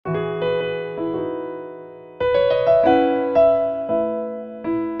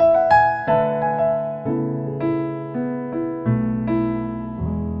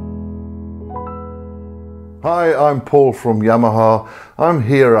Hi, I'm Paul from Yamaha. I'm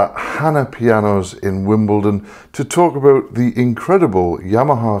here at Hanna Pianos in Wimbledon to talk about the incredible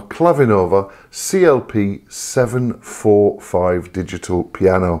Yamaha Clavinova CLP-745 digital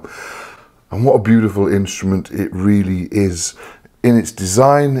piano. And what a beautiful instrument it really is. In its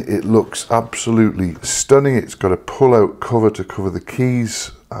design, it looks absolutely stunning. It's got a pull-out cover to cover the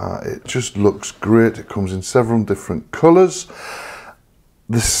keys. It just looks great. It comes in several different colours.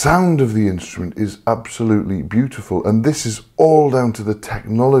 The sound of the instrument is absolutely beautiful, and this is all down to the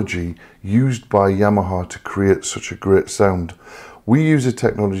technology used by Yamaha to create such a great sound. We use a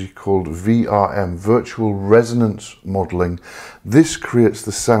technology called VRM, Virtual Resonance Modelling. This creates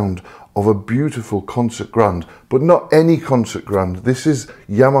the sound of a beautiful concert grand, but not any concert grand. This is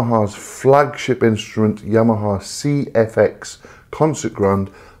Yamaha's flagship instrument, Yamaha CFX Concert Grand,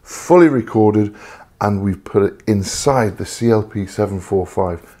 fully recorded, and we've put it inside the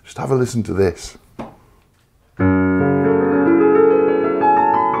CLP745. Just have a listen to this.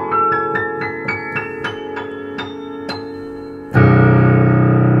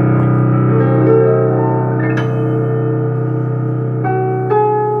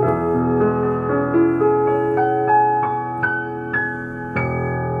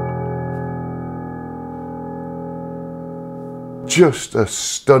 Just a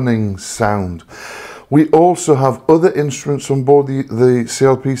stunning sound. We also have other instruments on board the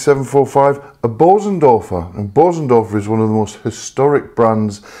CLP745, a Bosendorfer, and Bosendorfer is one of the most historic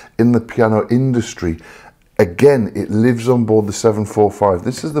brands in the piano industry. Again, it lives on board the 745.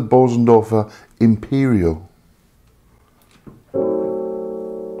 This is the Bosendorfer Imperial.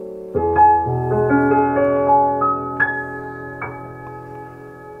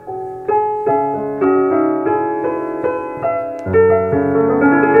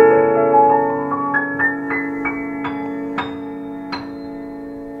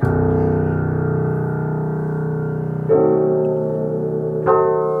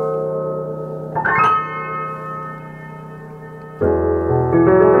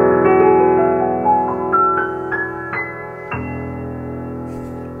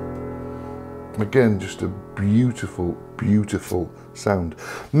 Again, just a beautiful, beautiful sound.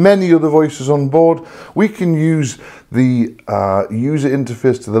 Many other voices on board. We can use the user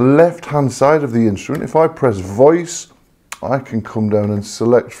interface to the left-hand side of the instrument. If I press voice, I can come down and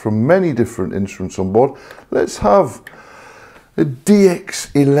select from many different instruments on board. Let's have a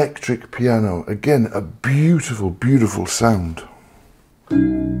DX electric piano. Again, a beautiful, beautiful sound.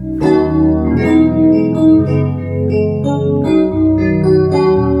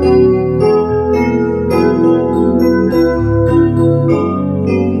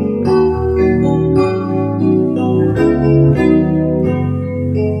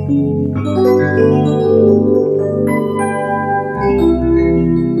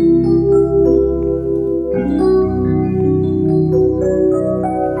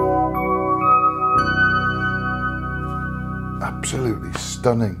 Absolutely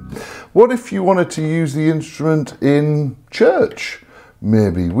stunning. What if you wanted to use the instrument in church?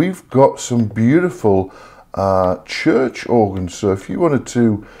 Maybe we've got some beautiful church organs. So if you wanted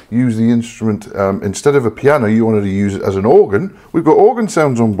to use the instrument instead of a piano, you wanted to use it as an organ, we've got organ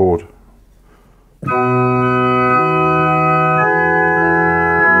sounds on board.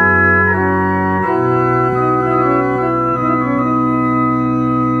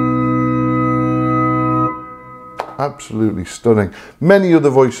 Absolutely stunning. Many other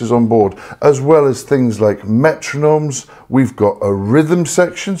voices on board, as well as things like metronomes. We've got a rhythm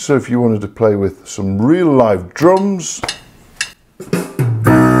section, so if you wanted to play with some real live drums.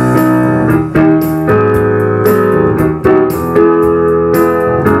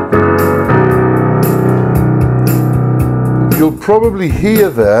 You'll probably hear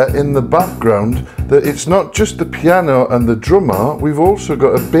there in the background that it's not just the piano and the drummer, we've also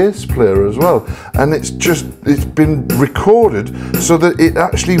got a bass player as well, and it's been recorded so that it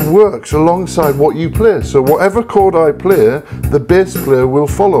actually works alongside what you play. So whatever chord I play, the bass player will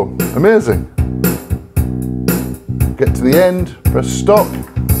follow. Amazing. Get to the end, press stop,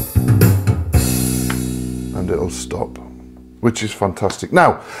 and it'll stop, which is fantastic.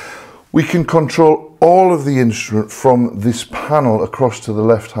 Now, we can control all of the instrument from this panel across to the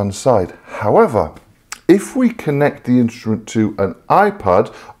left hand side. However, if we connect the instrument to an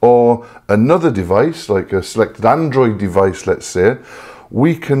iPad or another device, like a selected Android device, let's say,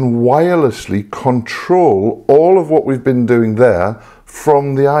 we can wirelessly control all of what we've been doing there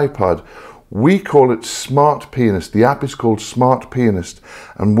from the iPad. We call it SmartPianist. The app is called SmartPianist.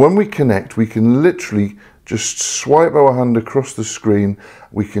 And when we connect, we can literally just swipe our hand across the screen.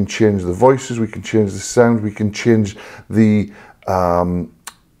 We can change the voices, we can change the sound, we can change the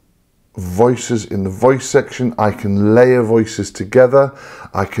voices in the voice section. I can layer voices together.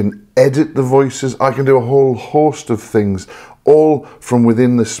 I can edit the voices. I can do a whole host of things, all from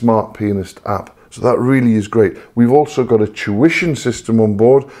within the SmartPianist app. So that really is great. We've also got a tuition system on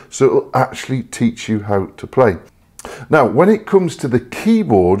board, so it'll actually teach you how to play. Now, when it comes to the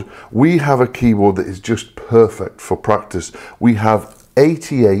keyboard, we have a keyboard that is just perfect for practice. We have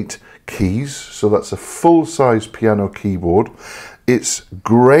 88 keys, so that's a full-size piano keyboard. It's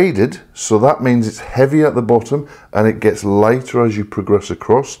graded, so that means it's heavy at the bottom and it gets lighter as you progress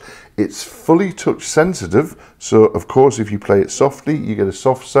across. It's fully touch sensitive, so of course if you play it softly, you get a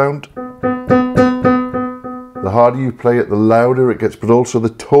soft sound. The harder you play it, the louder it gets, but also the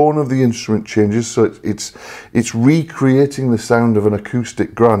tone of the instrument changes, so it's recreating the sound of an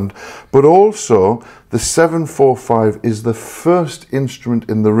acoustic grand. But also, the 745 is the first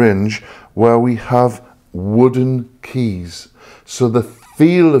instrument in the range where we have wooden keys. So the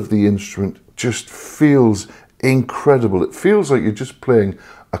feel of the instrument just feels incredible. It feels like you're just playing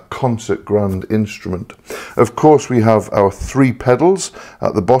a concert grand instrument. Of course, we have our 3 pedals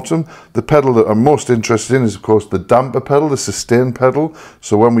at the bottom. The pedal that I'm most interested in is, of course, the damper pedal, the sustain pedal.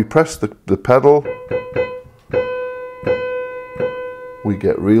 So when we press the pedal, we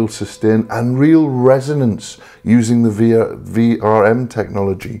get real sustain and real resonance using the VRM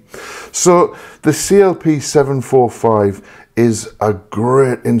technology. So the CLP745 is a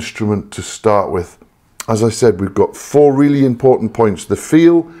great instrument to start with. As I said, we've got 4 really important points. The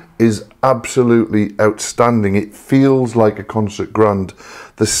feel is absolutely outstanding. It feels like a concert grand.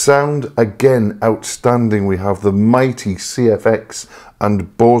 The sound, again, outstanding. We have the mighty CFX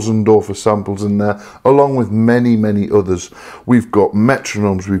and Bosendorfer samples in there, along with many, many others. We've got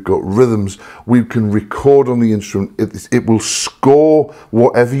metronomes, we've got rhythms, we can record on the instrument. It will score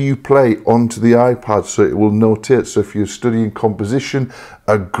whatever you play onto the iPad, so it will notate. So if you're studying composition,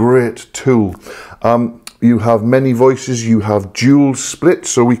 a great tool. You have many voices, you have dual split,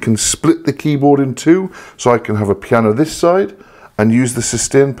 so we can split the keyboard in 2, so I can have a piano this side and use the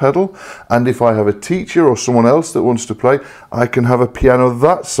sustain pedal, and if I have a teacher or someone else that wants to play, I can have a piano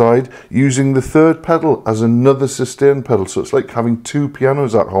that side using the 3rd pedal as another sustain pedal. So it's like having 2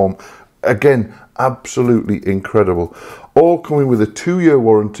 pianos at home. Again, absolutely incredible. All coming with a 2-year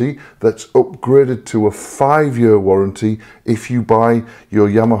warranty that's upgraded to a 5-year warranty if you buy your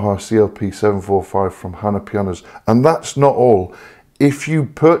Yamaha CLP745 from Hanna Pianos. And that's not all. If you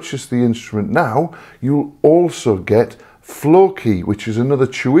purchase the instrument now, you'll also get Flowkey, which is another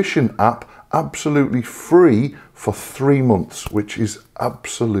tuition app, absolutely free for 3 months, which is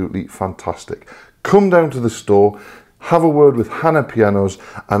absolutely fantastic. Come down to the store, have a word with Hanna Pianos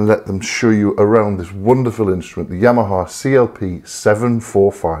and let them show you around this wonderful instrument, the Yamaha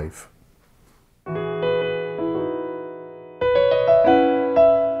CLP745.